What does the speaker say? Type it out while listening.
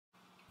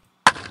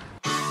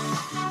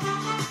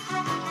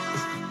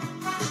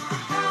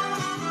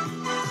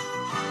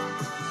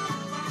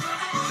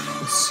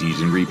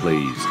season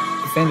replays,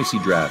 fantasy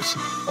drafts,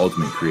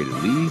 ultimate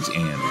creative leagues,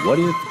 and what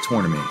if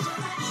tournament.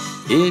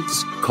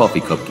 It's Coffee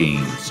Cup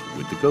Games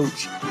with the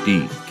coach,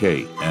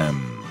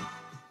 DKM.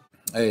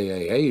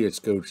 Hey, it's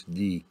Coach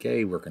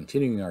DK. We're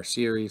continuing our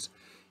series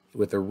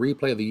with a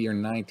replay of the year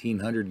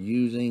 1900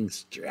 using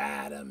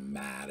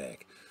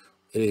Strat-O-Matic.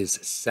 It is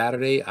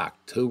Saturday,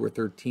 October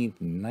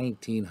 13th,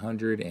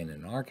 1900, and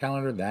in our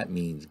calendar, that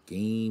means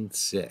Game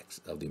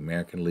 6 of the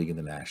American League and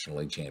the National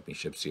League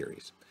Championship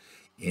Series.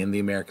 In the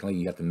American League,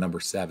 you got the number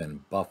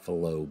 7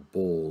 Buffalo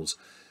Bulls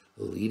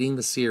leading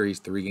the series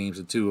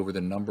 3-2 over the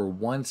number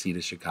 1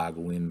 seeded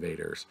Chicago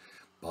Invaders.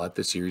 But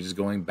the series is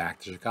going back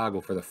to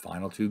Chicago for the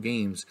final 2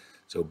 games,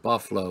 so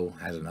Buffalo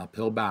has an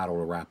uphill battle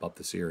to wrap up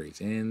the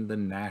series. In the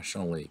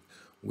National League,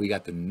 we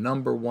got the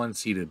number 1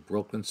 seeded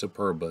Brooklyn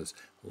Superbas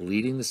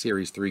leading the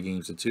series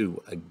 3-2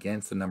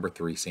 against the number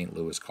 3 St.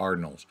 Louis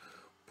Cardinals.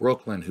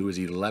 Brooklyn, who is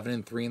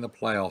 11-3 in the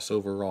playoffs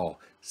overall,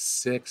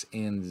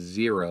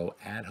 6-0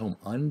 at home,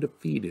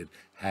 undefeated,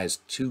 has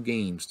 2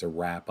 games to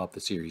wrap up the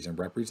series and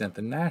represent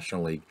the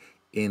National League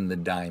in the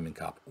Diamond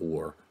Cup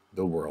or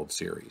the World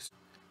Series.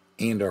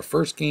 And our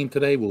first game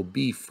today will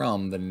be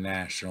from the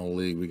National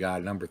League. We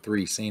got number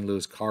 3 St.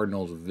 Louis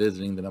Cardinals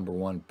visiting the number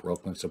 1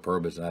 Brooklyn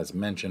Superbas. As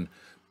mentioned,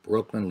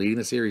 Brooklyn leading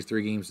the series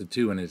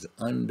 3-2 and is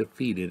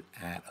undefeated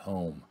at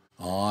home.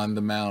 On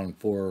the mound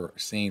for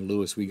St.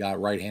 Louis, we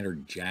got right-hander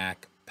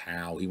Jack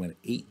Powell. He went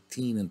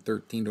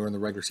 18-13 during the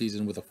regular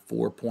season with a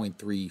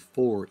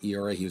 4.34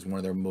 ERA. He was one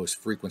of their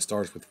most frequent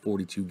starters with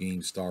 42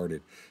 games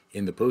started.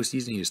 In the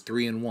postseason, he is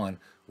 3-1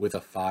 with a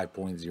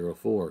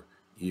 5.04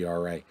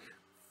 ERA.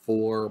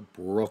 For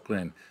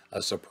Brooklyn,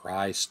 a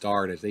surprise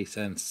start as they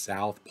send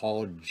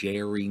southpaw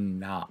Jerry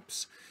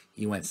Knops.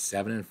 He went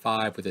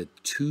 7-5 with a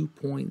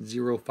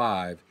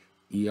 2.05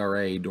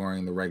 ERA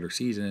during the regular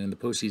season. And in the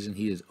postseason,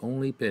 he has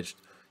only pitched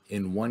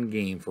in 1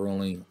 game for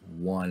only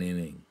 1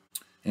 inning.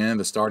 And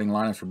the starting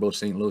lineups for both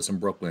St. Louis and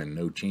Brooklyn.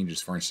 No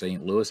changes for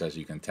St. Louis, as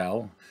you can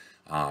tell.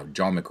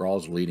 John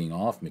McGraw's leading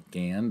off.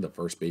 McGann, the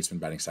first baseman,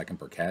 batting second.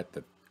 Burkett,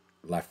 the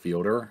left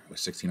fielder, with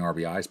 16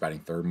 RBIs, batting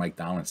third. Mike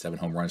Donlin, 7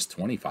 home runs,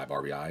 25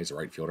 RBIs. The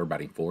right fielder,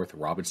 batting fourth.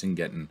 Robinson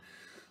getting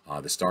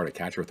the start at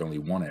catcher with only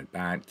 1 at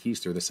bat.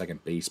 Keister, the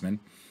second baseman.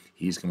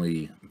 He's going to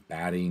be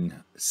batting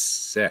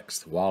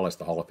 6th. Wallace,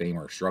 the Hall of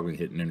Famer, struggling,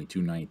 hitting only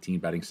 .219,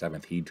 batting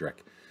 7th. Hedrick,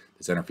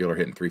 the center fielder,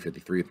 hitting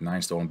 .353 with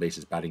 9 stolen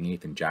bases, batting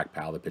 8th. And Jack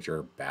Powell, the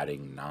pitcher,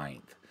 batting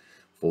 9th.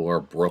 For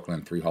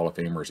Brooklyn, 3 Hall of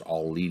Famers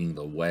all leading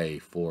the way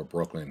for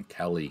Brooklyn.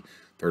 Kelly,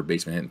 third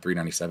baseman, hitting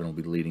 .397, will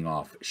be leading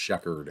off.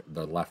 Sheckard,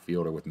 the left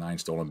fielder, with 9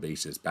 stolen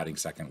bases, batting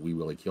 2nd. Wee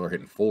Willie Keeler,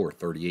 hitting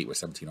 .438 with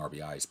 17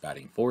 RBIs,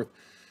 batting 4th.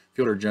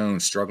 Fielder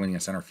Jones, struggling in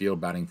center field,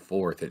 batting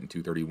 4th, hitting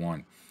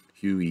 .231.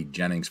 Huey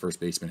Jennings, first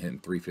baseman, hitting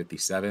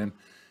 .357.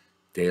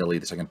 Daly,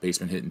 the second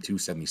baseman, hitting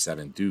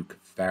 .277. Duke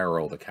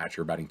Farrell, the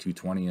catcher, batting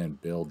 .220.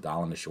 And Bill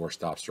Dolan, the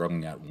shortstop,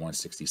 struggling at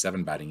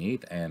 .167, batting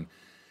 8th. And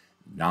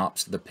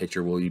Knops, the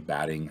pitcher, will be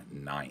batting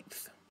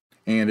 9th.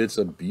 And it's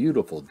a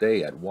beautiful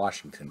day at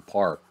Washington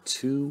Park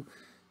 2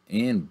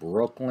 in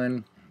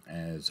Brooklyn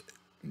as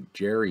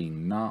Jerry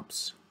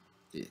Knops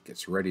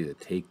gets ready to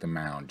take the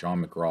mound.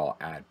 John McGraw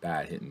at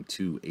bat, hitting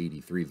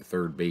 .283. The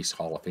third base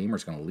Hall of Famer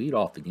is going to lead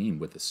off the game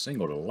with a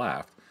single to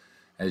left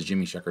as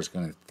Jimmy Shecker's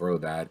going to throw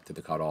that to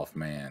the cutoff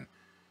man.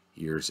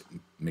 Here's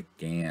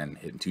McGann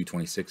hitting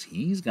 .226.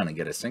 He's going to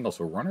get a single.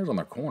 So runners on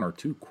the corner,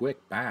 2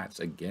 quick bats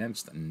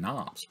against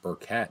Knops.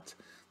 Burkett,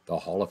 the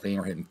Hall of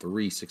Famer, hitting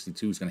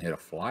 .362, is going to hit a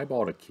fly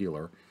ball to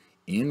Keeler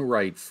in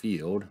right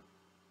field.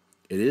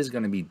 It is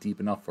going to be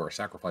deep enough for a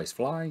sacrifice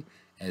fly,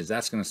 as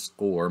that's going to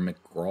score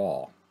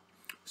McGraw.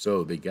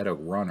 So they get a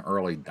run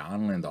early.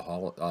 Donlin,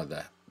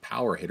 the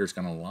power hitter, is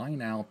going to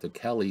line out to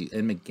Kelly,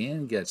 and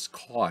McGann gets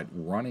caught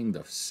running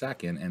the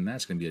second, and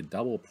that's going to be a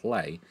double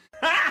play.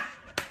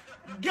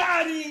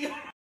 Got him!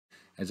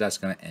 As that's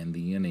going to end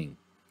the inning.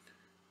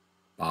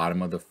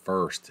 Bottom of the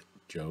first,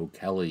 Joe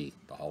Kelly,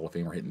 the Hall of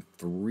Famer, hitting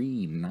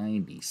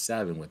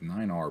 .397 with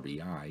 9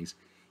 RBIs.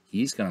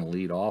 He's going to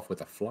lead off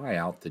with a fly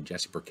out to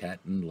Jesse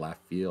Burkett in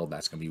left field.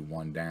 That's going to be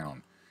 1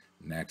 down.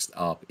 Next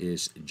up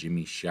is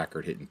Jimmy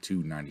Sheckard, hitting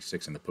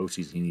 .296 in the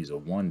postseason. He needs a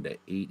 1-8.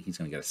 He's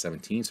going to get a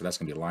 17, so that's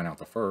going to be a line out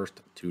the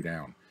first, 2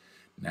 down.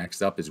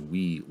 Next up is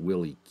Wee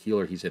Willie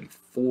Keeler. He's hitting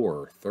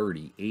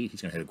 .438.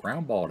 He's going to hit a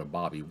ground ball to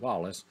Bobby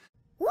Wallace.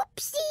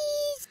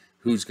 Whoopsies!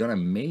 Who's going to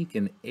make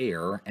an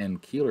error,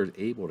 and Keeler is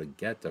able to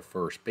get to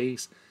first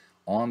base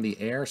on the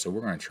air, so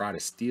we're going to try to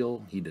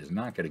steal. He does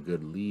not get a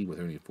good lead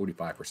with only a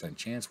 45%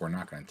 chance. We're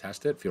not going to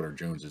test it. Fielder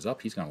Jones is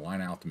up. He's going to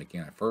line out to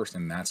McGann at first,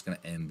 and that's going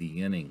to end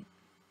the inning.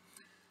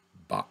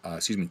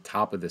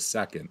 Top of the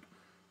second,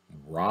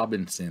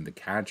 Robinson, the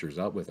catcher's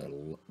up with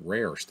a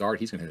rare start.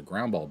 He's going to hit a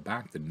ground ball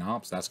back to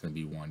Knops. That's going to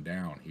be 1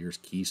 down. Here's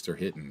Keister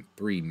hitting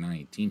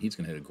 .319. He's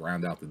going to hit a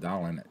ground out to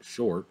Dolan at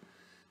short.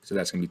 So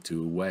that's going to be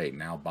 2 away.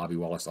 Now Bobby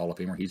Wallace, Hall of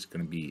Famer, he's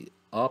going to be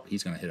up.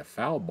 He's going to hit a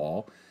foul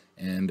ball,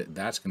 and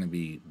that's going to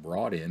be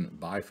brought in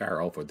by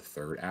Farrell for the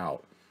 3rd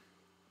out.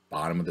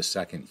 Bottom of the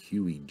second,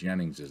 Huey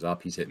Jennings is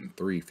up. He's hitting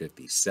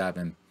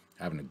 .357.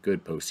 having a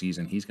good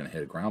postseason. He's going to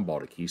hit a ground ball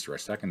to Keister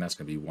at second. That's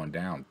going to be one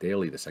down.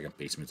 Daly, the second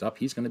baseman's up.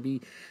 He's going to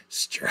be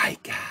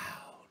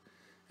strikeout,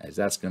 as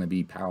that's going to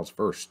be Powell's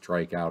first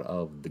strikeout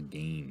of the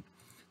game.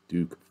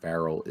 Duke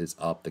Farrell is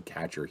up, the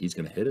catcher. He's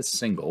going to hit a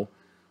single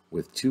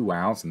with 2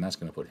 outs, and that's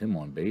going to put him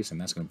on base, and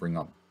that's going to bring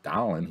up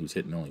Dallin, who's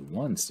hitting only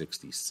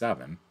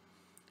 167.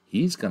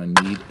 He's going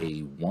to need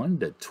a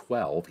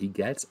 1-12. He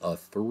gets a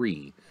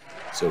 3,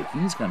 so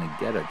he's going to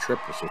get a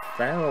triple. So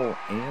Farrell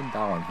and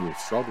Dallin, who have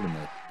struggled in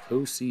the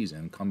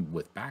postseason, come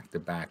with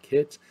back-to-back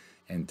hits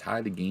and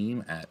tie the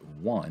game at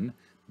 1.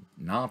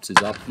 Knops is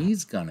up.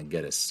 He's going to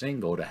get a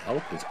single to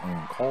help his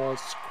own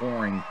cause,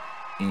 scoring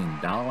in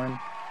Dallin.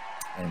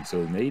 And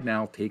so they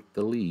now take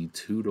the lead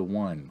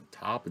 2-1.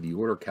 Top of the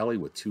order, Kelly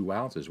with 2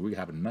 outs as we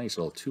have a nice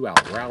little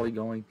 2-out rally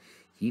going.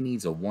 He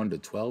needs a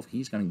 1-12.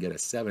 He's going to get a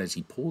 7 as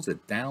he pulls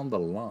it down the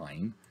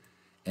line.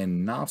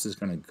 And Knops is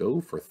going to go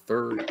for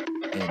third.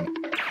 And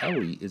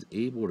Kelly is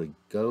able to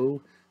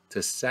go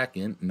to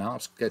second.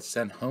 Knops gets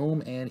sent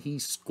home and he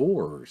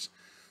scores.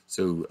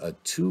 So a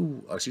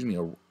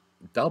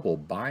double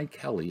by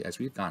Kelly as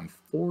we've gotten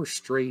 4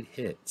 straight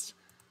hits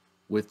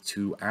with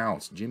 2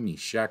 outs. Jimmy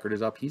Sheckard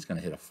is up. He's going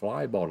to hit a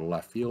fly ball to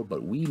left field,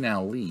 but we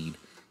now lead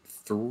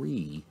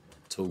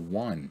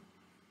 3-1.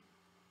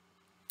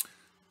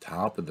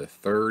 Top of the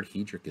third,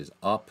 Hedrick is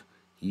up.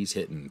 He's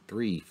hitting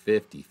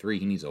 353.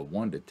 He needs a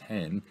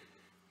 1-10.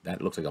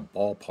 That looks like a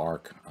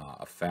ballpark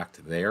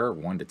effect there.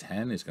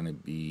 1-10 is going to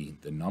be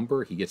the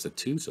number. He gets a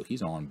 2, so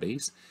he's on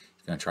base.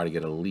 He's going to try to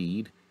get a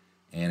lead.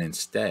 And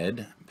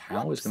instead,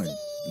 Powell is going to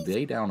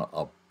lay down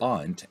a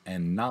bunt,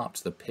 and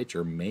Knops, the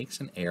pitcher, makes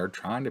an error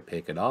trying to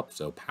pick it up.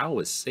 So Powell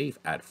is safe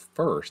at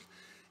first,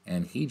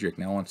 and Hedrick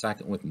now on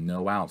second with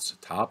no outs.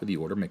 Top of the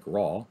order,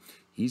 McGraw.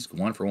 He's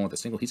 1 for 1 with a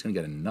single. He's going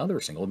to get another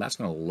single. That's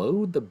going to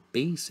load the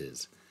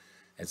bases.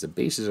 As the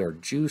bases are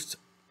juiced,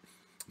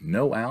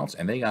 no outs,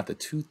 and they got the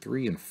 2,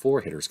 3, and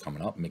 4 hitters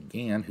coming up.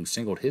 McGann, who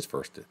singled his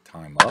first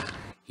time up,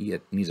 he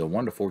needs a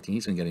 1-14.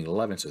 He's going to get an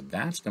 11, so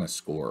that's going to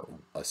score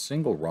a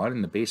single run,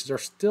 and the bases are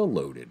still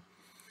loaded.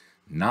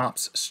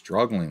 Knops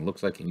struggling.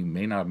 Looks like he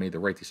may not have made the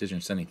right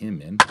decision sending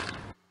him in.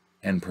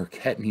 And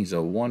Burkett needs a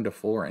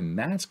 1-4, and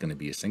that's going to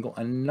be a single.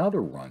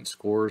 Another run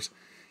scores,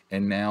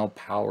 and now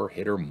power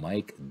hitter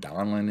Mike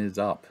Donlin is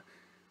up.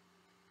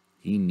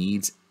 He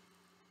needs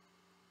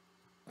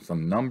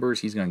some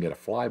numbers. He's going to get a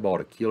fly ball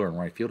to Keeler in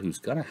right field, who's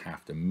going to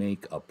have to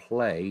make a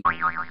play.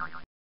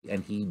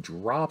 And he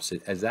drops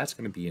it, as that's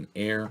going to be an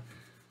error.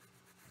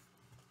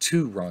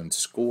 2-run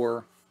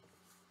score,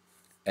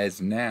 as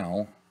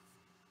now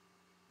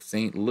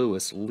St.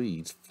 Louis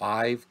leads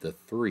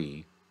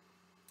 5-3.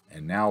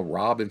 And now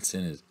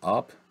Robinson is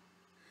up.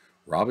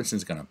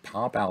 Robinson's going to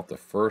pop out the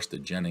first to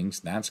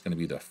Jennings. That's going to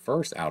be the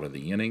first out of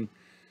the inning,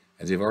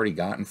 as they've already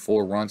gotten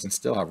 4 runs and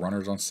still have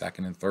runners on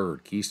second and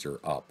third. Keister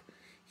up.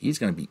 He's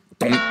going to be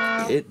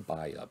hit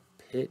by a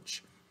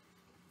pitch.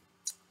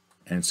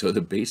 And so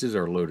the bases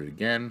are loaded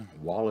again.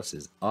 Wallace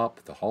is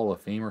up. The Hall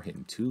of Famer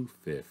hitting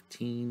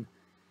 215.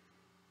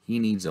 He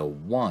needs a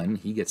 1.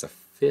 He gets a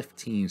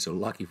 15, so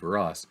lucky for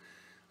us.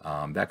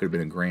 That could have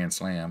been a grand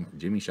slam.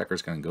 Jimmy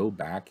Shecker's going to go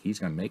back. He's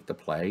going to make the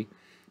play,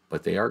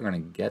 but they are going to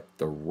get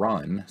the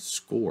run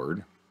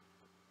scored,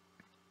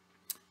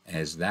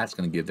 as that's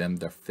going to give them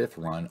their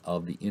 5th run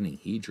of the inning.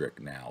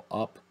 Hedrick now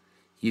up.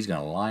 He's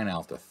going to line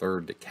out the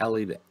third to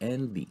Kelly to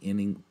end the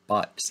inning,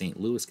 but St.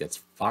 Louis gets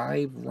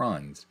 5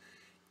 runs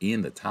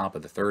in the top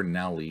of the third and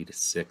now lead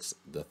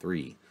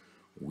 6-3.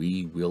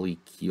 Willie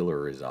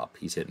Keeler is up.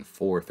 He's hitting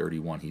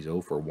 .431. He's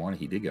 0 for 1.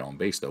 He did get on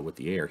base, though, with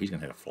the air. He's going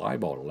to hit a fly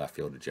ball to left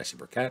field to Jesse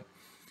Burkett,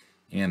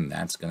 and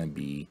that's going to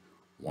be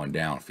 1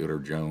 down. Fielder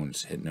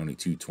Jones hitting only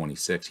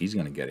 .226. He's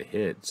going to get a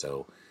hit,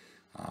 so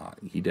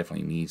he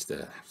definitely needs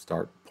to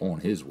start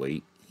pulling his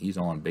weight. He's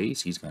on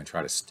base. He's going to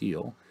try to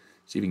steal.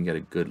 See if he can get a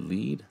good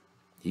lead.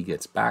 He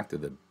gets back to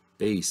the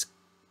base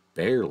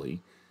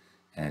barely,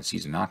 and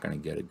she's not going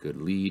to get a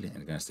good lead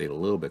and going to stay a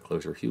little bit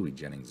closer. Huey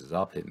Jennings is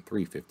up, hitting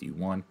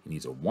 .351. He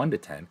needs a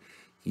 1-10.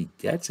 He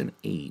gets an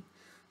 8.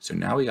 So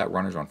now we got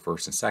runners on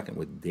first and second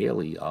with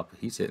Daly up.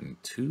 He's hitting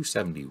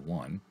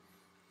 .271.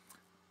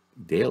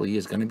 Daly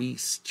is going to be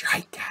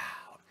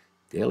strikeout.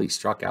 Daly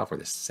struck out for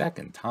the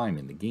 2nd time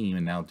in the game,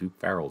 and now Duke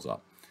Farrell's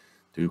up.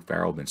 Duke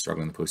Farrell been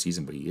struggling in the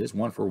postseason, but he is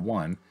 1 for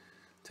 1.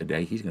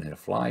 Today, he's going to hit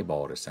a fly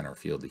ball to center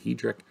field to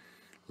Hedrick,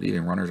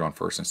 leaving runners on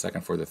first and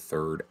second for the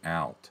 3rd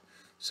out.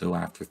 So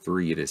after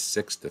 3, it is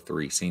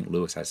 6-3. St.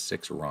 Louis has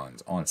 6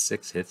 runs on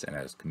 6 hits and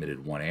has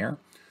committed 1 error.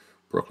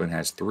 Brooklyn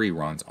has 3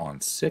 runs on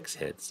 6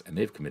 hits, and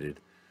they've committed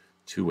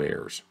 2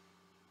 errors.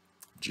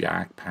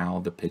 Jack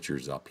Powell, the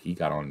pitcher's up. He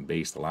got on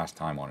base the last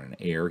time on an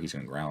error. He's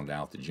going to ground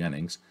out to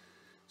Jennings.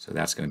 So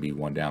that's going to be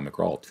 1 down.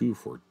 McGraw, 2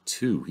 for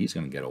 2. He's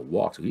going to get a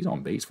walk. So he's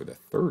on base for the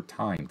 3rd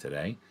time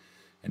today.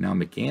 And now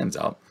McGann's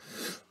up.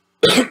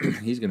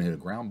 He's going to hit a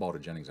ground ball to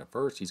Jennings at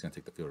first. He's going to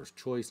take the fielder's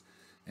choice.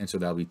 And so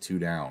that'll be 2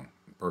 down.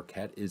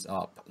 Burkett is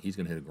up. He's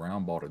going to hit a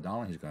ground ball to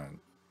Donald. He's going to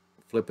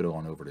flip it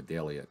on over to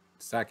Daly at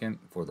second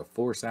for the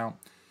 4th out.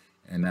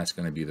 And that's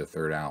going to be the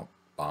 3rd out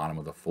bottom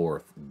of the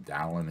fourth.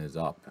 Dallin is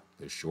up.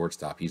 The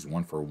shortstop, he's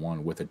 1 for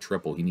 1 with a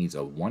triple. He needs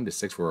a 1 to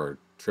 6 for a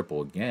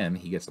triple again.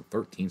 He gets a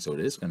 13, so it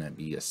is going to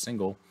be a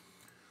single.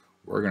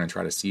 We're going to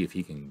try to see if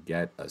he can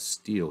get a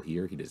steal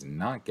here. He does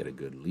not get a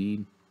good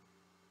lead.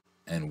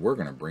 And we're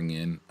going to bring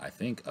in, I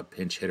think, a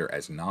pinch hitter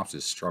as Knops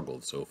has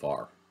struggled so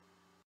far.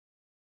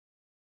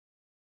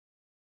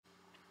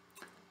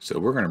 So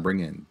we're going to bring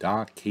in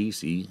Doc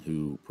Casey,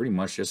 who pretty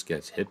much just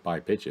gets hit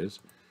by pitches.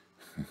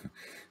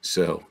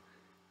 So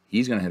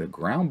he's going to hit a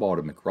ground ball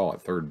to McGraw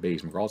at third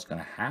base. McGraw's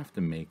going to have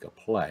to make a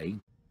play.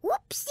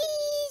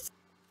 Whoopsies!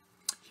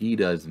 He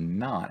does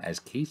not, as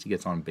Casey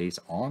gets on base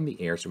on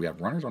the air. So we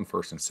have runners on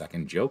first and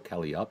second. Joe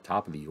Kelly up,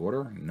 top of the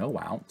order, no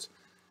outs.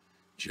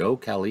 Joe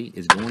Kelly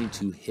is going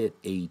to hit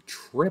a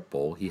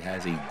triple. He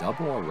has a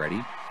double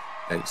already.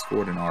 That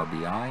scored an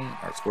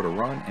RBI, or scored a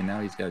run, and now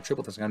he's got a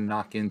triple that's going to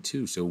knock in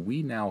two. So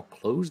we now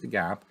close the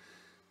gap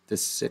to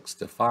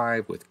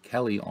 6-5 with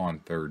Kelly on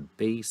third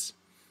base.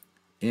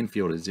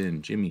 Infield is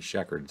in. Jimmy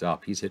Sheckard's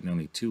up. He's hitting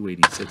only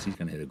 286. He's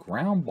going to hit a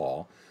ground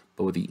ball,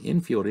 but with the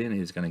infield in,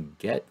 he's going to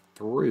get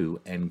through,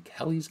 and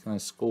Kelly's going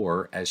to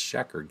score as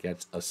Sheckard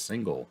gets a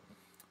single.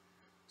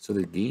 So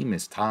the game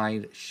is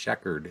tied.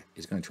 Sheckard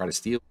is going to try to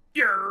steal.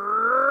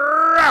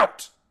 You're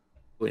out.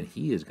 And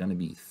he is going to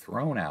be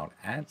thrown out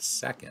at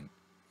second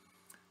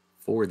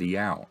for the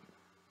out.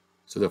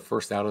 So the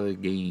first out of the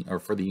game, or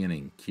for the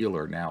inning,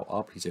 Keeler now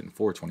up. He's hitting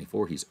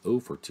 424. He's 0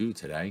 for 2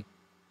 today.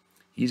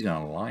 He's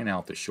going to line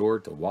out the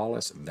short to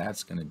Wallace.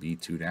 That's going to be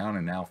 2 down.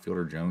 And now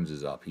Fielder Jones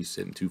is up. He's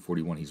hitting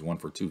 241. He's 1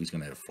 for 2. He's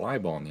going to hit a fly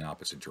ball in the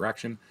opposite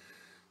direction.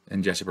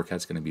 And Jesse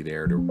Burkett's going to be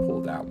there to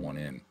pull that one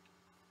in.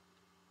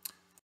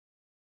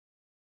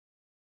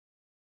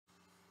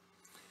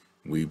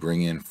 We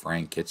bring in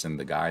Frank Kitson,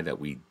 the guy that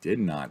we did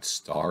not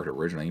start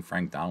originally.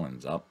 Frank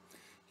Dollin's up.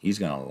 He's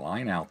going to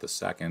line out the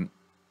second.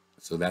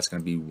 So that's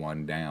going to be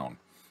 1 down.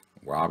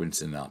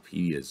 Robinson up.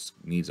 He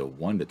needs a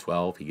 1 to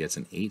 12. He gets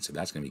an 8, so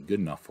that's going to be good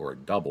enough for a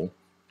double.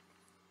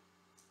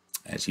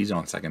 As he's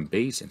on second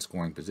base in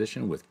scoring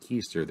position with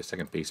Keister, the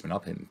second baseman,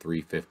 up, hitting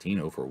 315,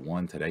 0 for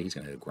 1 today. He's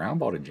going to hit a ground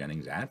ball to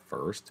Jennings at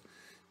first.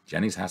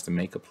 Jennings has to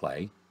make a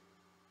play.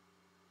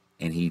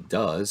 And he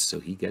does, so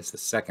he gets the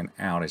second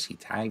out as he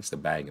tags the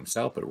bag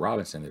himself, but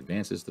Robinson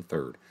advances to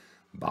third.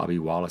 Bobby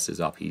Wallace is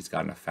up. He's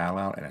gotten a foul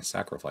out and a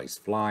sacrifice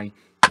fly.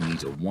 He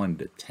needs a 1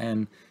 to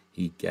 10.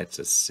 He gets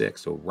a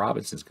 6, so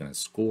Robinson's going to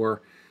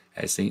score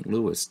as St.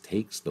 Louis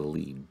takes the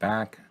lead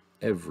back.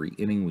 Every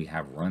inning we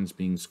have runs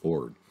being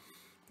scored.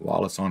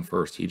 Wallace on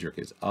first. Hedrick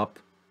is up,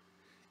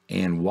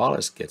 and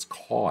Wallace gets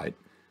caught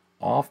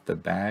off the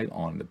bag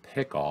on the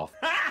pickoff.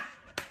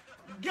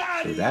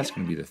 So that's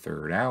going to be the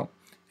third out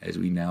as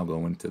we now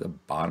go into the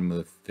bottom of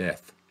the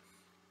fifth.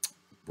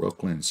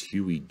 Brooklyn's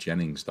Huey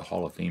Jennings, the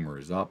Hall of Famer,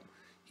 is up.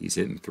 He's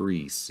hitting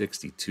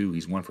 362.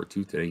 He's 1 for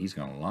 2 today. He's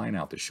going to line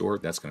out the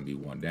short. That's going to be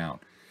 1 down.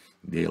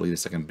 Daly, the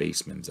second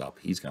baseman's up.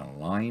 He's going to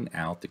line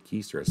out the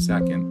Keister at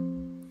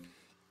second.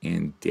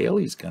 And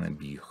Daly's going to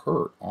be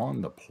hurt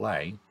on the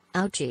play.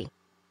 Ouchie.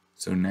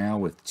 So now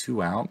with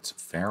 2 outs,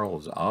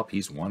 Farrell's up.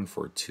 He's 1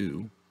 for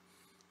 2.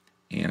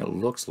 And it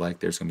looks like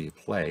there's going to be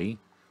a play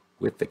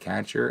with the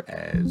catcher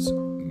as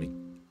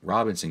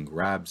Robinson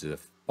grabs the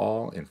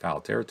ball in foul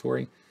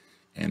territory.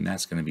 And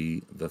that's going to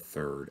be the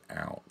third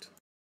out.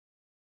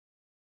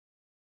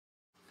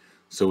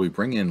 So we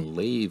bring in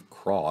Lave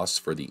Cross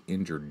for the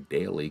injured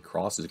Daly.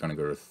 Cross is going to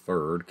go to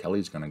third.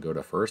 Kelly's going to go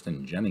to first.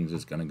 And Jennings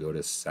is going to go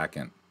to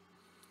second.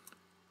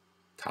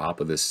 Top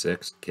of the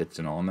sixth,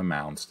 Kitson on the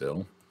mound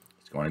still.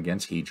 He's going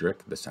against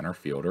Hedrick, the center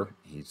fielder.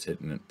 He's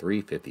hitting at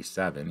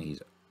 357.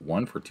 He's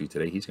 1 for 2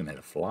 today. He's going to hit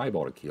a fly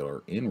ball to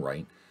Keeler in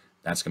right.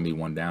 That's going to be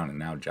 1 down. And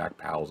now Jack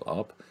Powell's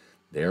up.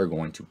 They're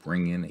going to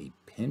bring in a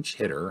pinch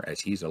hitter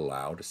as he's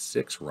allowed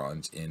 6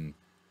 runs in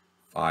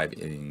 5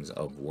 innings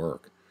of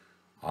work.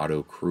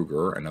 Otto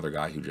Kruger, another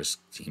guy who just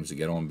seems to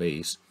get on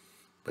base.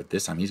 But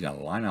this time he's going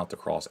to line out the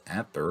cross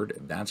at third.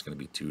 And that's going to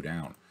be 2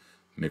 down.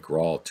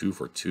 McGraw 2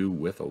 for 2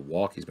 with a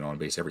walk. He's been on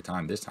base every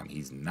time. This time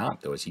he's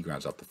not, though, as he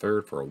grounds out the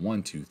third for a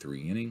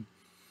 1-2-3 inning.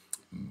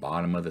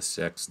 Bottom of the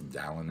sixth,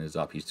 Dallin is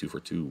up. He's 2 for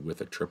 2 with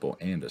a triple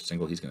and a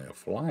single. He's going to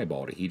fly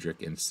ball to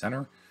Hedrick in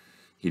center.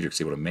 Hedrick's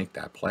able to make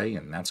that play,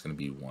 and that's going to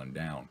be 1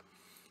 down.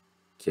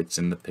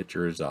 Kitson, the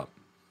pitcher, is up.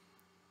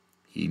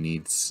 He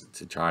needs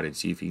to try to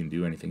see if he can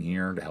do anything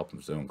here to help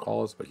him zone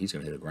calls, but he's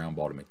going to hit a ground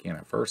ball to McCann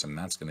at first, and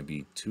that's going to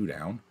be 2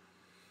 down.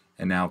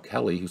 And now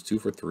Kelly, who's 2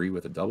 for 3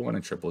 with a double and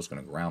a triple, is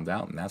going to ground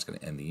out, and that's going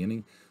to end the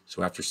inning.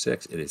 So after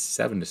 6, it is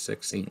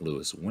 7-6, St.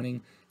 Louis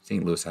winning.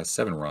 St. Louis has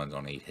 7 runs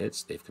on 8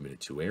 hits. They've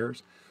committed 2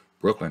 errors.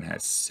 Brooklyn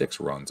has 6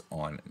 runs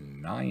on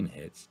 9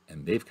 hits,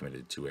 and they've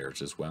committed 2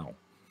 errors as well.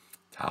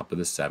 Top of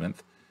the 7th,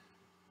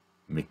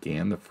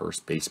 McGann, the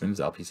first baseman, is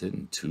up. He's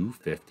hitting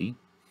 250.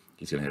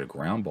 He's going to hit a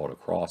ground ball to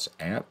Cross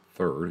at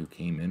third, who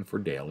came in for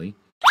Daly.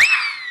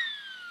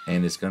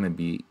 And it's going to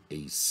be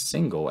a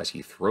single as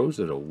he throws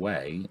it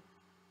away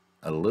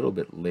a little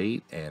bit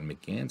late, and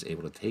McGann's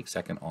able to take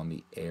second on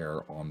the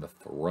air on the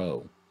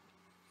throw.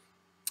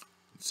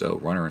 So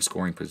runner in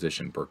scoring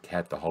position,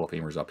 Burkett, the Hall of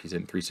Famer's up. He's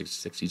hitting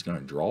 366. He's going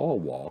to draw a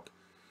walk.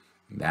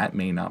 That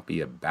may not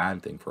be a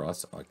bad thing for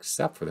us,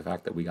 except for the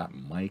fact that we got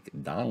Mike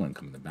Donlin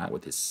coming to bat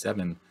with his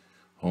 7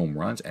 home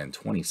runs and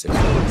 26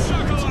 runs.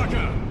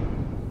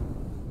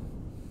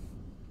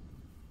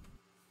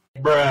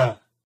 Bruh.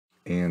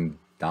 And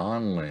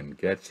Donlin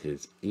gets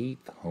his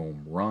 8th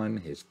home run,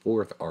 his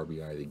 4th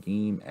RBI of the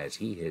game, as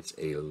he hits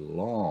a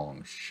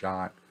long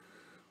shot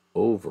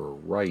over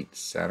right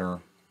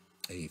center.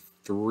 A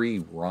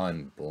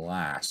 3-run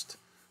blast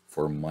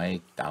for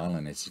Mike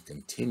Donlin as he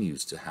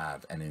continues to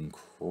have an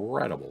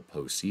incredible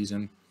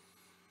postseason.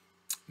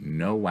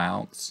 No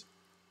outs.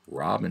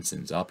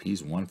 Robinson's up.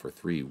 He's 1 for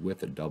 3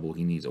 with a double.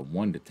 He needs a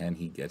 1 to 10.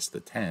 He gets the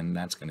 10.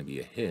 That's going to be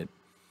a hit.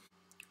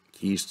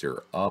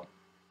 Keister up.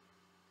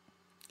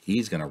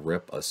 He's going to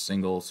rip a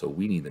single, so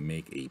we need to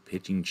make a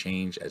pitching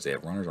change as they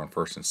have runners on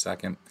first and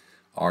second.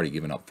 Already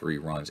given up 3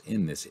 runs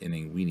in this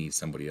inning. We need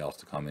somebody else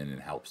to come in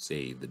and help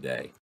save the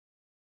day.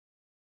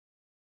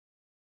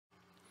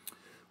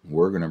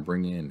 We're going to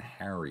bring in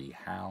Harry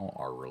Howe,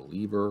 our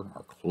reliever,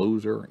 our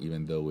closer.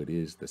 Even though it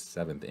is the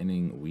 7th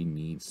inning, we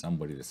need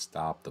somebody to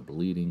stop the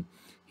bleeding.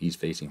 He's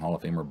facing Hall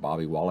of Famer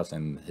Bobby Wallace,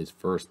 and his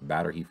first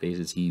batter he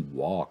faces, he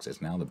walks.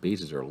 As now the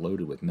bases are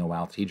loaded with no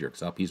outs. He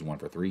jerks up. He's 1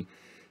 for 3.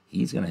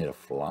 He's going to hit a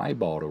fly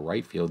ball to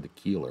right field to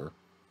Keeler.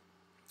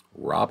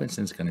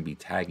 Robinson's going to be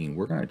tagging.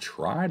 We're going to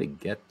try to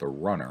get the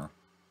runner.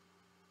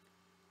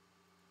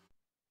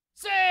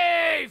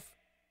 Safe!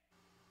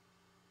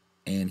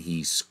 And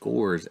he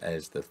scores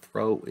as the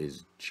throw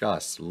is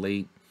just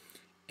late.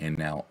 And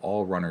now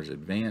all runners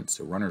advance.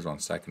 So runners on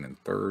second and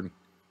third.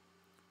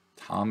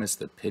 Thomas,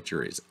 the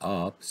pitcher, is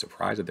up.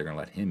 Surprised that they're going to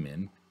let him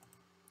in.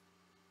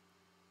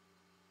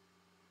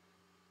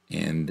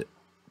 And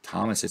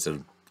Thomas hits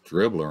a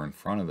dribbler in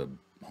front of the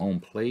home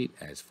plate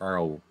as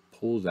Farrell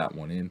pulls that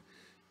one in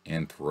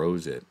and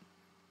throws it.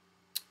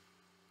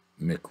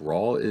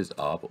 McGraw is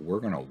up.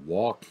 We're going to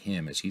walk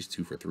him as he's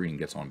 2 for 3 and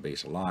gets on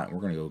base a lot. And we're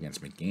going to go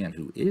against McGann,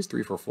 who is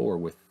 3 for 4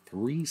 with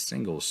 3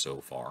 singles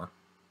so far.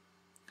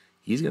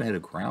 He's going to hit a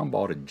ground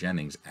ball to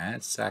Jennings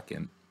at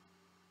second.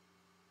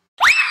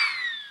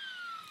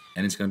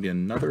 And it's going to be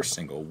another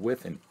single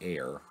with an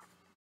air.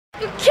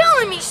 You're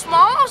killing me,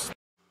 Smalls!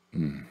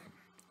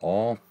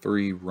 All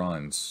 3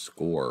 runs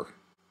score.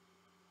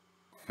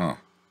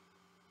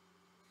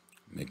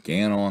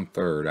 McGann on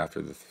third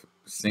after the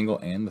single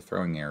and the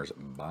throwing errors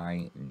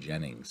by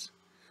Jennings.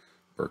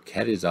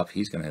 Burkett is up.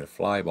 He's going to hit a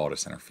fly ball to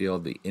center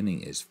field. The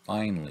inning is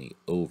finally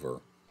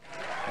over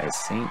as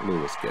St.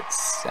 Louis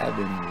gets 7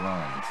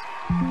 runs.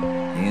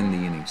 And the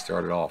inning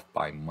started off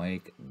by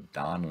Mike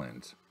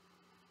Donlin's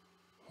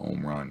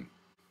home run.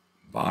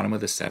 Bottom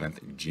of the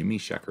 7th, Jimmy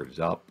Sheckard's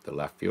up. The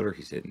left fielder,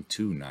 he's hitting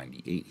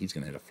 .298. He's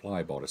going to hit a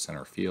fly ball to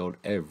center field.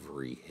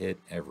 Every hit,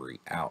 every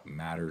out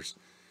matters.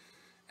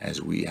 As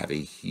we have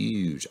a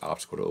huge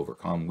obstacle to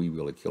overcome. We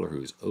Will a Killer,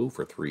 who is 0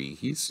 for 3.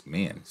 He's,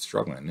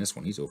 struggling in this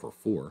one. He's 0 for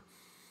 4.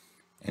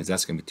 As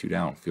that's going to be 2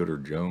 down. Fielder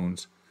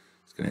Jones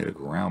is going to hit a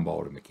ground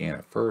ball to McGann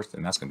at first.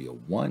 And that's going to be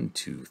a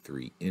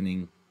 1-2-3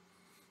 inning.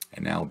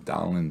 And now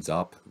Donlin's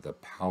up, the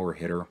power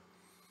hitter.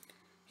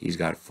 He's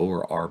got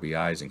 4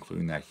 RBIs,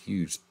 including that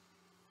huge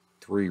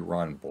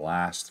 3-run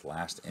blast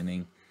last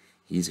inning.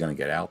 He's going to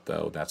get out,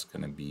 though. That's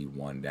going to be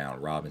 1 down.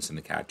 Robinson,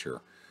 the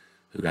catcher,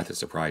 who got the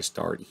surprise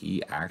start.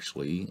 He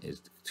actually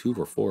is 2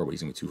 for 4, but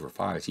he's going to be 2 for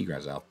 5 as he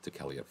grabs out to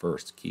Kelly at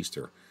first.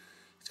 Keister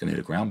is going to hit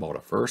a ground ball to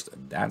first.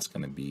 That's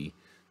going to be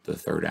the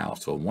 3rd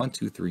out. So a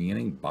 1-2-3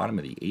 inning. Bottom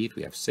of the 8th,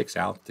 we have 6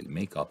 outs to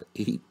make up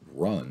 8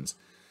 runs.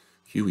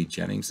 Huey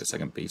Jennings, the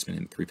second baseman,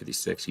 in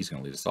 356. He's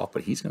going to lead us off,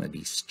 but he's going to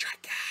be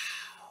strikeout.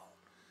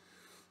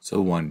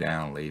 So 1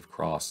 down. Lave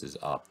Cross is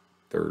up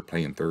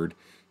playing third.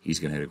 He's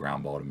going to hit a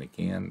ground ball to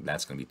McGann.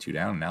 That's going to be 2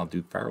 down. And now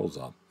Duke Farrell's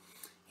up.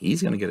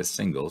 He's going to get a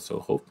single, so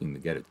hoping to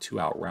get a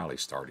 2-out rally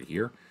started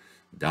here.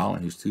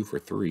 Donlin, who's 2 for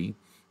 3,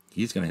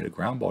 he's going to hit a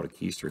ground ball to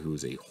Keister, who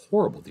is a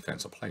horrible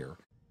defensive player.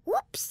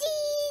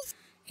 Whoopsies!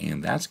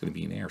 And that's going to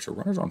be an error. So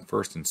runners on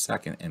first and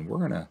second, and we're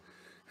going to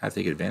have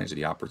to take advantage of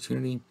the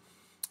opportunity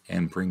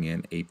and bring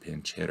in a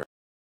pinch hitter.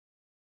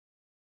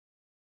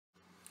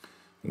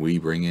 We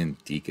bring in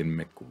Deacon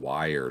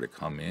McGuire to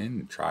come in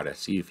and try to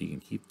see if he can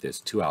keep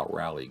this 2-out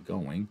rally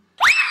going.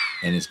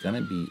 And it's going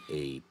to be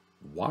a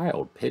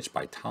wild pitch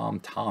by Tom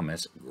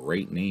Thomas.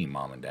 Great name,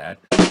 Mom and Dad.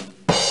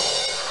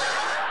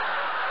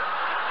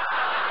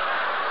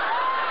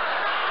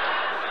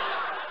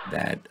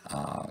 That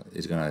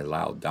is going to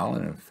allow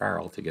Donlin and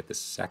Farrell to get the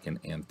 2nd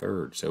and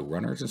 3rd. So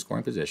runners in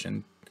scoring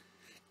position.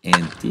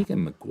 And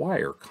Deacon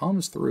McGuire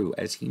comes through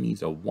as he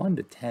needs a 1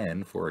 to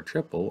 10 for a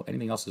triple.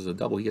 Anything else is a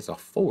double. He gets a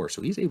 4.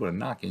 So he's able to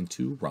knock in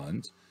 2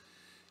 runs.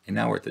 And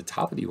now we're at the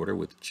top of the order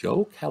with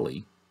Joe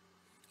Kelly.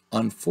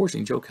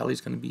 Unfortunately, Joe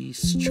Kelly's going to be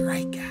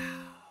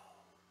strikeout.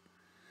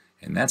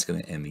 And that's going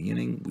to end the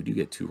inning. We do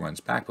get 2 runs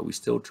back, but we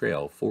still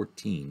trail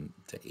 14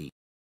 to 8.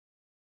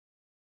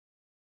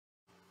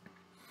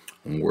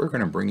 And we're going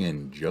to bring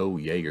in Joe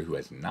Yeager, who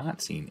has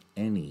not seen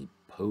any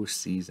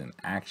postseason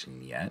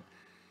action yet.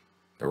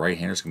 The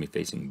right-hander is going to be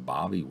facing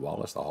Bobby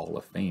Wallace, the Hall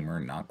of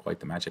Famer. Not quite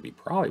the matchup he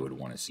probably would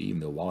want to see, even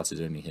though Wallace is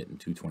only hitting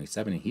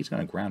 227. And he's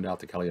going to ground out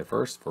to Kelly at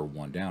first for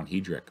 1 down.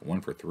 Hedrick, 1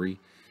 for 3.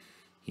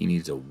 He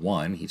needs a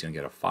 1. He's going to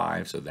get a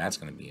 5, so that's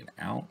going to be an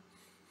out.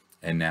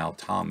 And now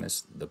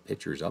Thomas, the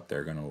pitcher's up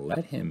there, going to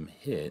let him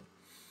hit,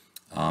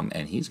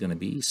 and he's going to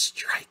be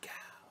strikeout.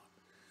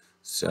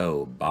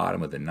 So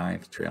bottom of the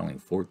 9th, trailing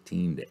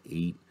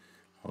 14-8.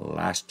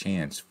 Last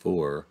chance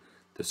for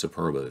the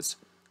Superbas.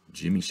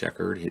 Jimmy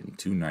Sheckard hitting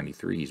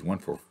 293. He's 1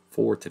 for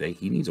 4 today.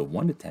 He needs a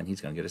 1 to 10. He's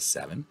going to get a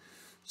 7.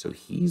 So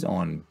he's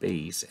on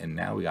base. And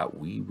now we got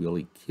Wee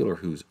Willie Keeler,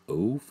 who's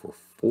 0 for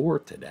 4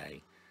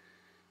 today.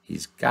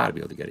 He's got to be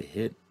able to get a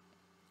hit.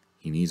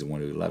 He needs a 1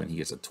 to 11. He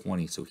gets a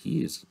 20. So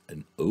he is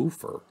an 0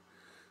 for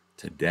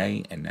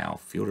today. And now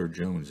Fielder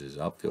Jones is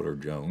up. Fielder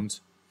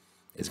Jones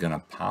is going to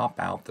pop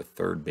out the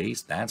third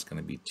base. That's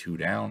going to be 2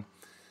 down.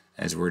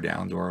 As we're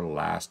down to our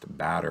last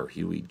batter,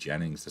 Huey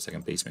Jennings, the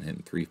second baseman,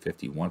 hitting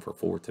 351 for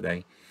 4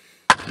 today.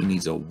 He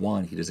needs a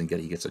 1. He doesn't get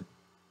it. He gets a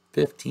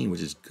 15,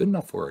 which is good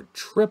enough for a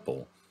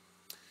triple.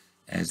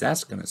 As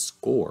that's going to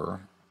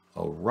score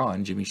a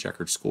run. Jimmy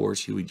Sheckard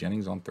scores. Huey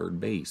Jennings on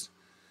third base.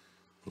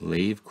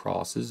 Lave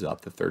crosses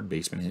up, the third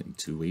baseman, hitting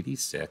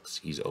 286.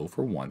 He's 0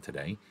 for 1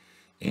 today.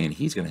 And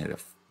he's going to hit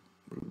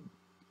a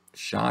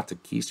shot to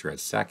Keister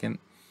at second,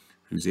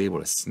 who's able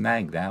to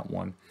snag that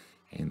one.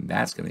 And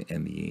that's going to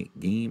end the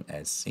game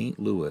as St.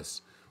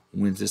 Louis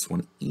wins this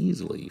one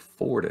easily,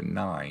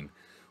 4-9,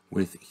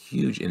 with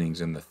huge innings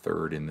in the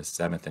 3rd and the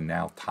 7th, and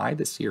now tied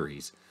the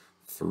series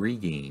 3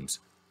 games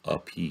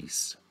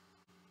apiece.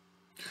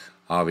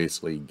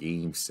 Obviously,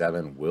 Game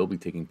 7 will be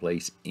taking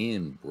place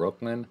in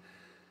Brooklyn.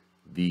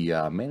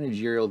 The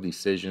managerial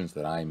decisions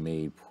that I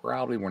made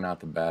probably were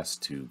not the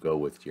best, to go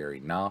with Jerry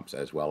Knox,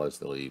 as well as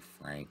to leave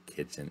Frank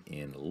Kitson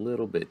in a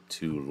little bit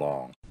too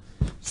long.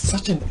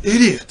 Such an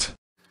idiot!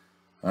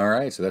 All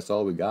right, so that's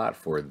all we got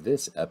for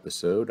this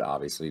episode.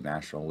 Obviously,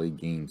 National League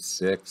Game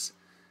 6.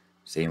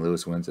 St.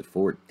 Louis wins at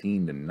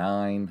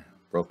 14-9.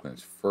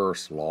 Brooklyn's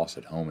first loss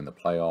at home in the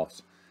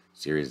playoffs.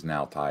 Series is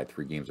now tied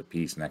 3 games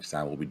apiece. Next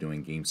time we'll be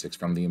doing Game 6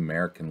 from the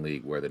American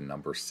League, where the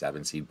number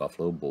 7 seed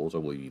Buffalo Bulls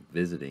will be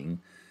visiting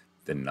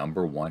the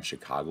number 1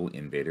 Chicago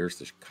Invaders.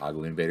 The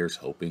Chicago Invaders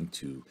hoping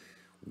to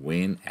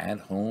win at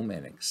home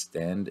and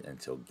extend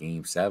until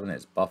Game 7,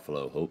 as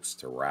Buffalo hopes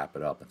to wrap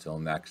it up. Until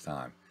next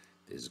time.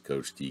 This is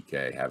Coach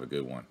DK. Have a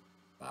good one.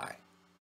 Bye.